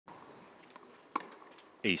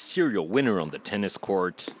a serial winner on the tennis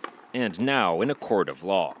court, and now in a court of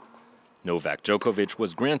law. Novak Djokovic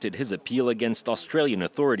was granted his appeal against Australian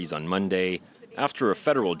authorities on Monday after a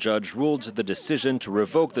federal judge ruled the decision to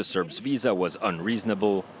revoke the Serb's visa was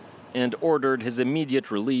unreasonable and ordered his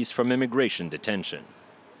immediate release from immigration detention.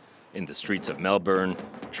 In the streets of Melbourne,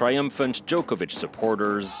 triumphant Djokovic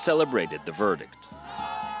supporters celebrated the verdict.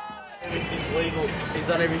 Everything's legal. He's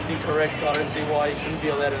done everything correct. I don't see why he shouldn't be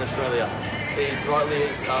allowed in Australia. He's rightly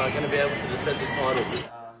going to be able to defend this title.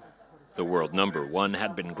 The world #1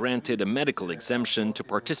 had been granted a medical exemption to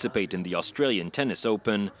participate in the Australian Tennis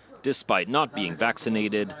Open, despite not being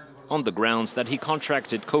vaccinated, on the grounds that he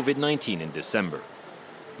contracted COVID-19 in December.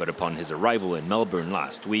 But upon his arrival in Melbourne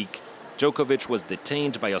last week, Djokovic was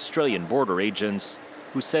detained by Australian border agents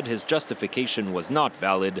who said his justification was not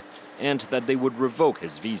valid and that they would revoke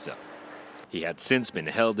his visa. He had since been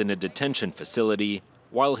held in a detention facility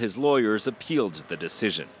while his lawyers appealed the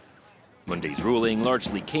decision. Monday's ruling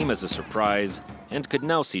largely came as a surprise and could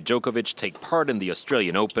now see Djokovic take part in the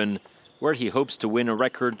Australian Open, where he hopes to win a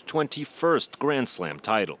record 21st Grand Slam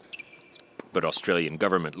title. But Australian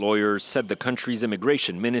government lawyers said the country's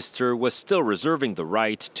immigration minister was still reserving the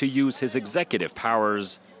right to use his executive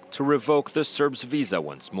powers to revoke the Serb's visa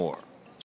once more.